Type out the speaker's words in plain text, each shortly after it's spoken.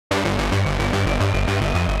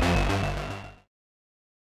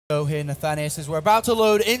So here, Nathaniel says we're about to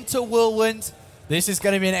load into Whirlwind. This is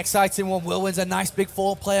going to be an exciting one. Whirlwind's a nice big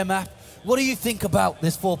 4-player map. What do you think about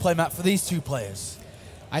this 4-player map for these 2 players?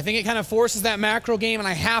 I think it kind of forces that macro game, and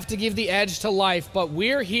I have to give the edge to Life. But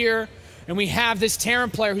we're here, and we have this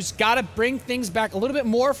Terran player who's got to bring things back a little bit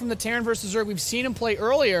more from the Terran versus Zerg we've seen him play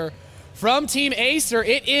earlier. From Team Acer,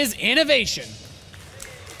 it is Innovation.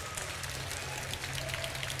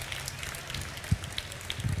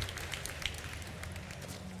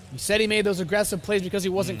 He said he made those aggressive plays because he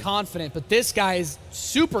wasn't confident, but this guy is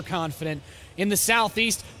super confident in the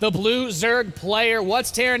Southeast. The blue Zerg player.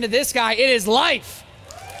 What's Terran to this guy? It is Life.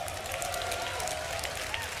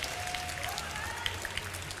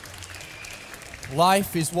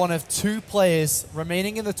 Life is one of 2 players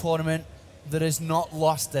remaining in the tournament that has not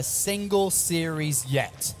lost a single series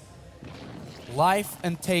yet. Life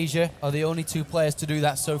and Tasia are the only 2 players to do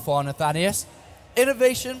that so far, Nathaniel.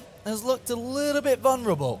 Innovation has looked a little bit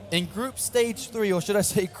vulnerable. In Group Stage 3, or should I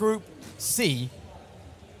say Group C,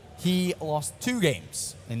 he lost 2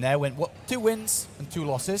 games. In there went 2 wins and 2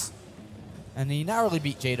 losses. And he narrowly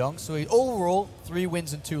beat Jaedong, so he overall 3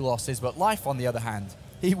 wins and 2 losses. But Life, on the other hand,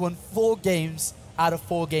 he won 4 games out of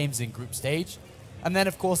 4 games in Group Stage. And then,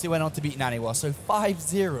 of course, he went on to beat Naniwa. So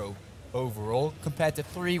 5-0 overall compared to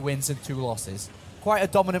 3 wins and 2 losses. Quite a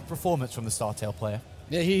dominant performance from the Startail player.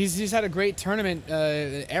 Yeah, he's had a great tournament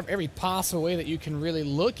every possible way that you can really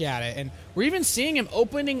look at it. And we're even seeing him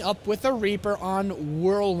opening up with a Reaper on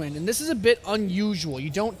Whirlwind. And this is a bit unusual. You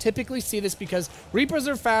don't typically see this because Reapers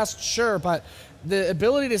are fast, sure, but the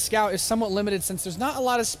ability to scout is somewhat limited since there's not a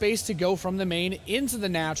lot of space to go from the main into the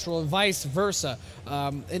natural and vice versa.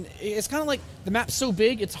 And it's kind of like the map's so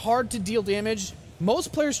big, it's hard to deal damage.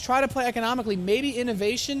 Most players try to play economically. Maybe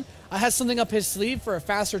Innovation has something up his sleeve for a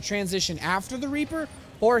faster transition after the Reaper,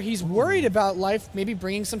 or he's worried about Life maybe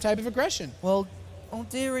bringing some type of aggression. Well, oh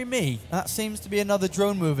dearie me, that seems to be another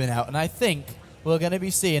drone moving out, and I think we're going to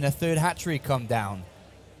be seeing a 3rd hatchery come down.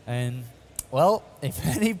 And, well, if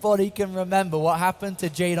anybody can remember what happened to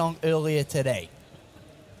Jaedong earlier today,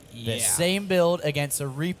 the same build against a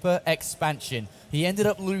Reaper expansion, he ended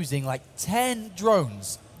up losing like 10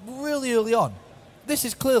 drones really early on. This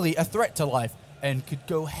is clearly a threat to Life and could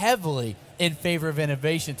go heavily in favor of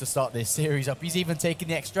Innovation to start this series up. He's even taking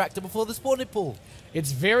the extractor before the spawning pool.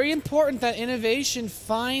 It's very important that Innovation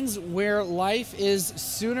finds where Life is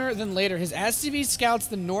sooner than later. His SCV scouts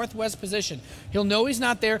the northwest position. He'll know he's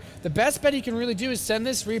not there. The best bet he can really do is send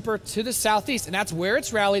this Reaper to the southeast, and that's where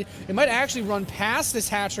it's rallied. It might actually run past this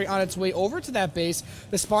hatchery on its way over to that base.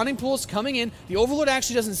 The spawning pool's coming in. The Overlord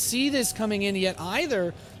actually doesn't see this coming in yet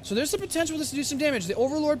either, so there's the potential for this to do some damage. The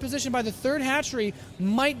Overlord position by the 3rd hatchery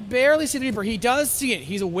might barely see the Reaper. He does see it.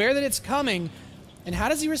 He's aware that it's coming. And how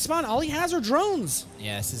does he respond? All he has are drones.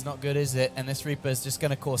 Yeah, this is not good, is it? And this Reaper is just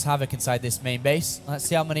going to cause havoc inside this main base. Let's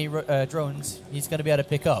see how many drones he's going to be able to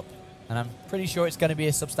pick up. And I'm pretty sure it's going to be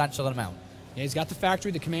a substantial amount. Yeah, he's got the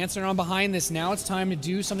factory, the command center on behind this. Now it's time to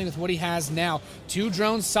do something with what he has now. 2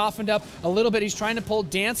 drones softened up a little bit. He's trying to pull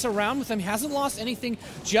Dance around with him. He hasn't lost anything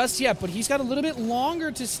just yet, but he's got a little bit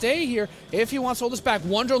longer to stay here if he wants to hold this back.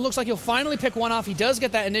 1 drone looks like he'll finally pick one off. He does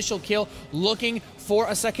get that initial kill. Looking for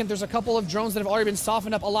a second. There's a couple of drones that have already been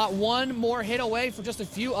softened up a lot. 1 more hit away for just a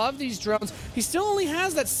few of these drones. He still only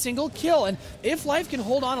has that single kill, and if Life can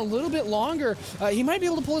hold on a little bit longer, he might be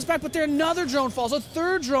able to pull this back, but there another drone falls. A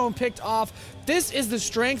 3rd drone picked off. This is the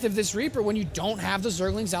strength of this Reaper when you don't have the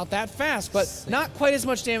Zerglings out that fast, but not quite as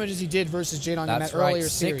much damage as he did versus Jaedong in that earlier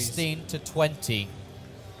series. 16 to 20.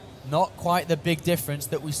 Not quite the big difference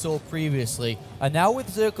that we saw previously. And now with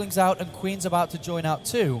Zerglings out and Queens about to join out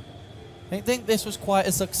too, I think this was quite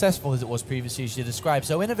as successful as it was previously, as you described.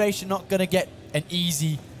 So Innovation not going to get an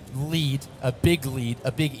easy lead, a big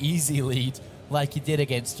easy lead like he did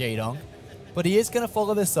against Jaedong. But he is going to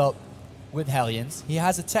follow this up with Hellions. He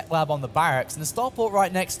has a tech lab on the barracks and the starport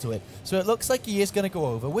right next to it. So it looks like he is going to go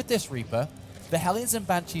over with this Reaper. The Hellions and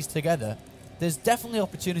Banshees together, there's definitely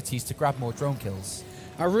opportunities to grab more drone kills.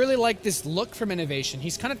 I really like this look from Innovation.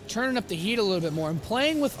 He's kind of turning up the heat a little bit more, and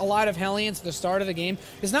playing with a lot of Hellions at the start of the game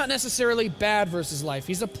is not necessarily bad versus Life.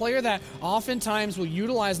 He's a player that oftentimes will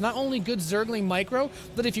utilize not only good Zergling micro,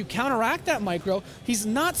 but if you counteract that micro, he's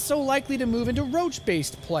not so likely to move into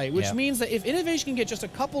Roach-based play, which means that if Innovation can get just a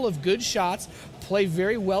couple of good shots, play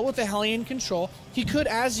very well with the Hellion control, he could,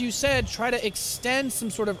 as you said, try to extend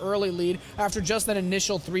some sort of early lead after just that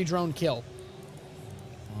initial 3-drone kill.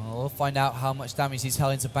 We'll find out how much damage these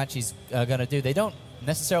Hellions and Banshees are going to do. They don't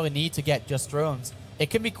necessarily need to get just drones. It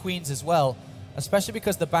can be Queens as well, especially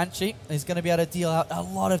because the Banshee is going to be able to deal out a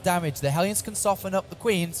lot of damage. The Hellions can soften up the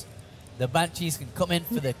Queens. The Banshees can come in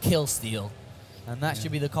for the kill steal. And that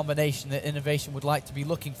should be the combination that Innovation would like to be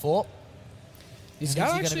looking for. He's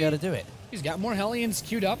going to be able to do it. He's got more Hellions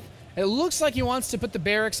queued up. It looks like he wants to put the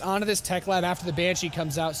barracks onto this tech lab after the Banshee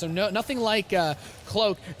comes out, so nothing like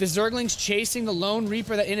Cloak. The Zerglings chasing the Lone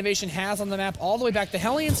Reaper that Innovation has on the map all the way back. The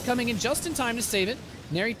Hellions coming in just in time to save it.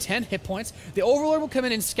 Nary 10 hit points. The Overlord will come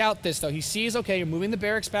in and scout this, though. He sees, okay, you're moving the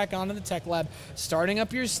barracks back onto the tech lab, starting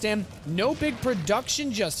up your stem. No big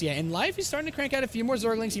production just yet. In life, he's starting to crank out a few more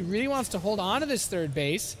Zerglings. He really wants to hold on to this third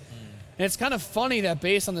base. And it's kind of funny that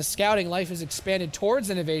based on the scouting, life has expanded towards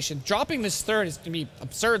Innovation. Dropping this third is going to be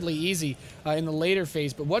absurdly easy in the later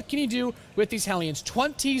phase. But what can you do with these Hellions?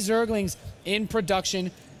 20 Zerglings in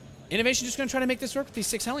production. Innovation just going to try to make this work with these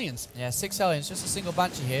 6 Hellions. Yeah, 6 Hellions, just a single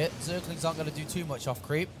Banshee here. Zerglings aren't going to do too much off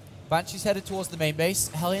creep. Banshee's headed towards the main base.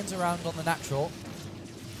 Hellions around on the natural.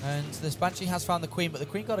 And this Banshee has found the Queen, but the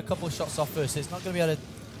Queen got a couple of shots off first, so it's not going to be able to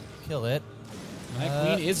kill it.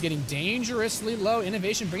 That Queen is getting dangerously low.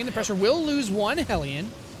 Innovation bringing the pressure. Will lose 1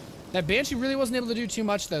 Hellion. That Banshee really wasn't able to do too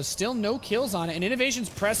much, though. Still no kills on it. And Innovation's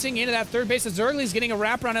pressing into that third base. The Zergling's getting a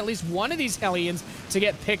wrap around at least one of these Hellions to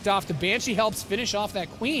get picked off. The Banshee helps finish off that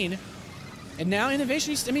Queen. And now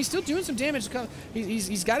Innovation, he's still doing some damage.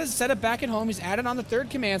 He's got his setup back at home. He's added on the third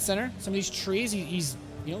command center. Some of these trees,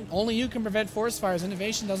 only you can prevent forest fires.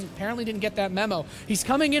 Innovation apparently didn't get that memo. He's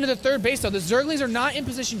coming into the third base, though. The Zerglings are not in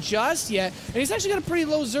position just yet, and he's actually got a pretty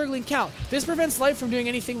low Zergling count. This prevents Life from doing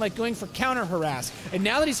anything like going for counter harass. And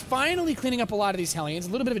now that he's finally cleaning up a lot of these Hellions, a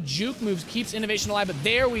little bit of a juke move keeps Innovation alive, but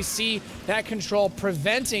there we see that control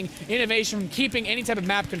preventing Innovation from keeping any type of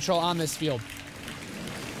map control on this field.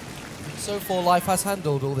 So far, Life has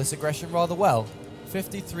handled all this aggression rather well.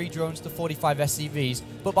 53 drones to 45 SCVs,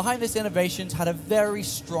 but behind this Innovation's had a very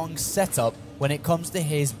strong setup when it comes to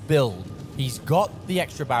his build. He's got the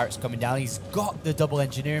extra barracks coming down, he's got the double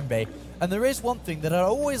engineering bay, and there is one thing that I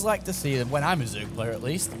always like to see, and when I'm a Zerg player at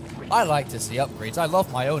least, I like to see upgrades. I love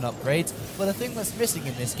my own upgrades, but the thing that's missing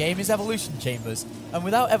in this game is evolution chambers. And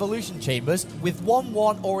without evolution chambers, with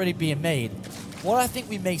 1-1 already being made, what I think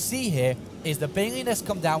we may see here is the Baneling Nest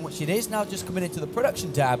come down, which it is now just coming into the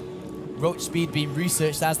production tab. Roach speed being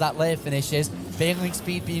researched as that layer finishes. Baneling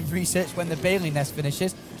speed being researched when the Baneling Nest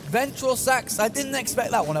finishes. Ventral Sacs, I didn't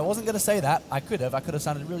expect that one. I wasn't going to say that. I could have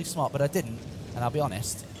sounded really smart, but I didn't. And I'll be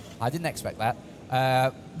honest, I didn't expect that.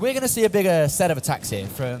 We're going to see a bigger set of attacks here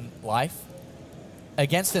from Life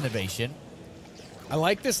against Innovation. I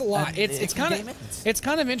like this a lot. It's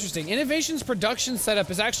kind of interesting. Innovation's production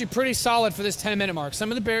setup is actually pretty solid for this 10-minute mark.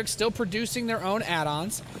 Some of the barracks still producing their own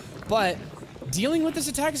add-ons, but dealing with this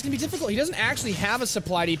attack is going to be difficult. He doesn't actually have a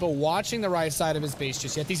supply depot watching the right side of his base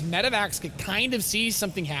just yet. These medevacs can kind of see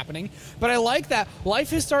something happening, but I like that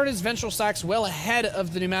Life has started his Ventral Sacs well ahead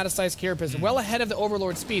of the pneumaticized Carapace, well ahead of the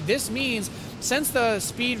Overlord speed. This means, since the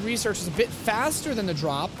speed research is a bit faster than the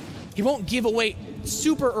drop, he won't give away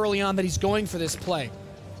super early on that he's going for this play.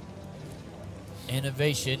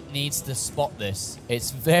 Innovation needs to spot this.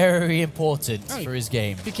 It's very important for his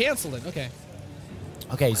game. He canceled it, okay.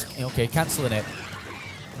 Okay, cancelling it.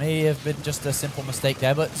 May have been just a simple mistake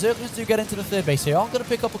there, but Zerglings do get into the third base here. I'm going to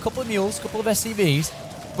pick up a couple of mules, a couple of SCVs,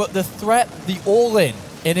 but the threat, the all-in,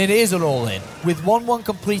 and it is an all-in, with 1-1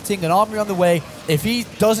 completing, an army on the way, if he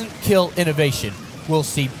doesn't kill Innovation, we'll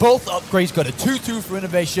see both upgrades got a 2-2 for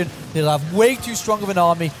Innovation. They'll have way too strong of an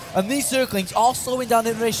army. And these Zerglings are slowing down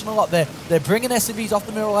Innovation a lot. They're bringing SCVs off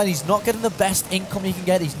the mirror line. He's not getting the best income he can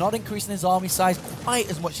get. He's not increasing his army size quite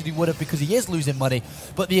as much as he would have because he is losing money.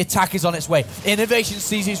 But the attack is on its way. Innovation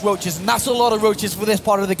sees these roaches, and that's a lot of roaches for this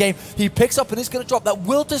part of the game. He picks up and is going to drop. That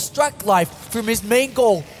will distract Life from his main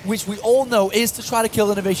goal, which we all know is to try to kill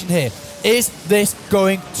Innovation here. Is this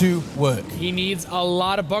going to work? He needs a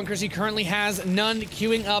lot of bunkers. He currently has none,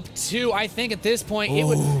 queuing up 2. I think at this point, it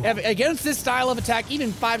would, against this style of attack,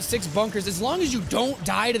 even 5-6 bunkers, as long as you don't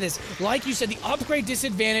die to this, like you said, the upgrade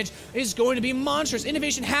disadvantage is going to be monstrous.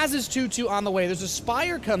 Innovation has his 2-2 on the way. There's a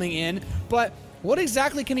Spire coming in, but what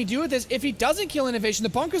exactly can he do with this if he doesn't kill Innovation? The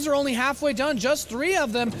bunkers are only halfway done, just 3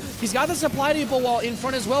 of them. He's got the supply depot wall in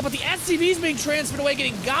front as well, but the SCV's being transferred away,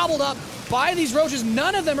 getting gobbled up by these roaches.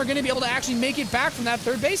 None of them are going to be able to actually make it back from that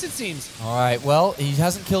third base, it seems. All right, well, he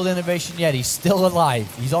hasn't killed Innovation yet. He's still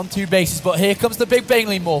alive. He's on 2 bases, but here comes the big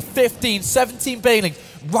Baneling Maul. 15, 17 Baneling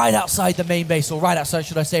right outside the main base, or right outside,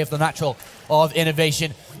 should I say, of the natural of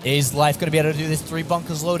Innovation. Is Life going to be able to do this? 3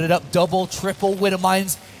 bunkers loaded up, double, triple Widow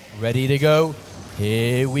Mines ready to go.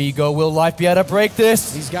 Here we go. Will Life be able to break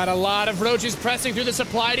this? He's got a lot of roaches pressing through the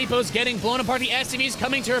supply depots, getting blown apart. The SCVs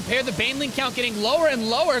coming to repair. The Baneling count getting lower and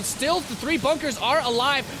lower. Still, the 3 bunkers are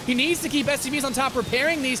alive. He needs to keep SCVs on top,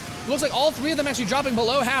 repairing these. Looks like all 3 of them actually dropping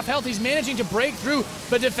below half health. He's managing to break through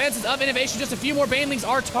the defenses of Innovation. Just a few more Banelings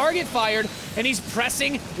are target fired, and he's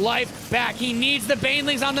pressing Life back. He needs the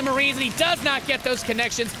Banelings on the Marines, and he does not get those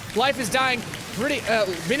connections. Life is dying.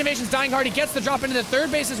 Innovation's dying hard. He gets the drop into the 3rd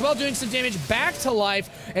base as well, doing some damage back to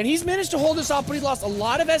Life. And he's managed to hold this off, but he lost a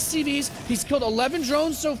lot of SCVs. He's killed 11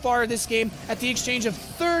 drones so far this game at the exchange of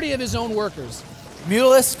 30 of his own workers.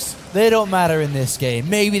 Mutalisks, they don't matter in this game.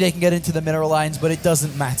 Maybe they can get into the mineral lines, but it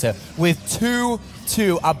doesn't matter. With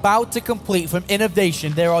 2-2 about to complete from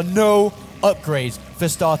Innovation, there are no upgrades for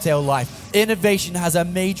Startail Life. Innovation has a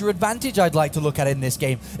major advantage I'd like to look at in this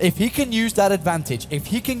game. If he can use that advantage, if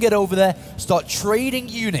he can get over there, start trading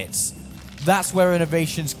units, that's where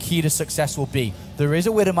Innovation's key to success will be. There is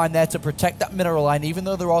a Widowmine there to protect that mineral line, even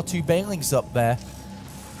though there are 2 Banelings up there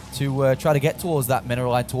to try to get towards that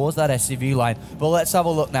mineral line, towards that SCV line. But let's have a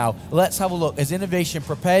look now. Let's have a look as Innovation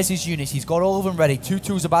prepares his units. He's got all of them ready.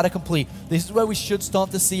 2-2 is about to complete. This is where we should start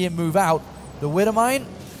to see him move out. The Widowmine.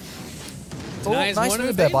 Oh, nice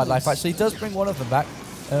move there by Life, actually. He does bring one of them back.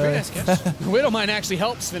 Very nice catch. Widowmine actually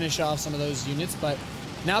helps finish off some of those units, but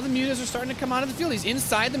now the mutas are starting to come out of the field. He's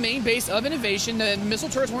inside the main base of Innovation. The missile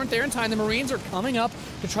turrets weren't there in time. The Marines are coming up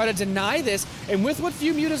to try to deny this. And with what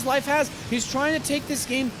few mutas Life has, he's trying to take this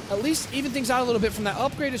game, at least even things out a little bit from that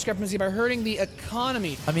upgrade discrepancy by hurting the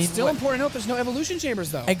economy. I mean, still important to note, there's no evolution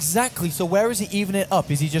chambers, though. Exactly. So where is he even it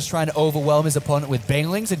up? Is he just trying to overwhelm his opponent with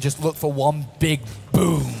Banelings and just look for one big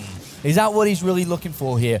boom? Is that what he's really looking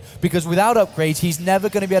for here? Because without upgrades, he's never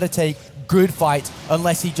going to be able to take good fights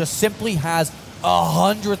unless he just simply has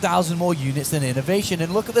 100,000 more units than Innovation.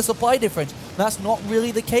 And look at the supply difference. That's not really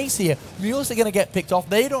the case here. Mules are going to get picked off.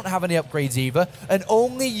 They don't have any upgrades either. And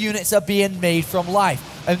only units are being made from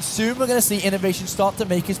Life. And soon we're going to see Innovation start to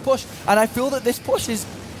make his push. And I feel that this push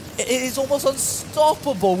is almost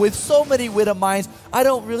unstoppable with so many Widowmines. I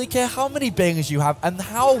don't really care how many bangers you have and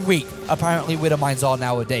how weak apparently Widowmines are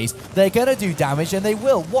nowadays. They're going to do damage, and they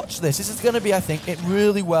will. Watch this. This is going to be, I think, it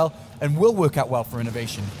really well and will work out well for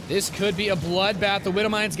Innovation. This could be a bloodbath. The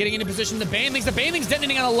Widowmines getting into position. The Banelings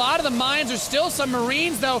detonating on a lot of the mines. There's still some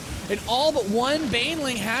Marines, though, and all but one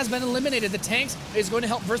Baneling has been eliminated. The tanks is going to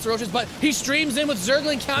help versus the roaches, but he streams in with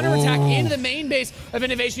Zergling counterattack into the main base of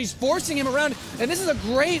Innovation. He's forcing him around, and this is a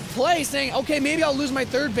great play, saying, okay, maybe I'll lose my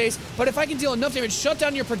 3rd base, but if I can deal enough damage, shut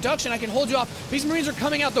down your production, I can hold you off. These Marines are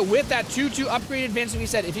coming out, though, with that 2-2 upgraded advantage. We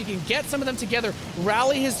said, if he can get some of them together,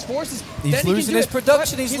 rally his forces, he's losing his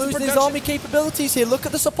production. He's losing his army capabilities here. Look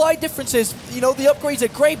at the supply differences. You know, the upgrades are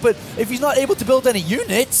great, but if he's not able to build any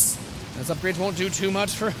units... Those upgrades won't do too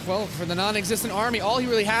much for the non-existent army. All he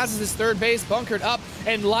really has is his 3rd base bunkered up,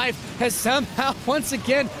 and Life has somehow, once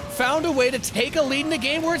again, found a way to take a lead in the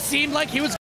game where it seemed like he was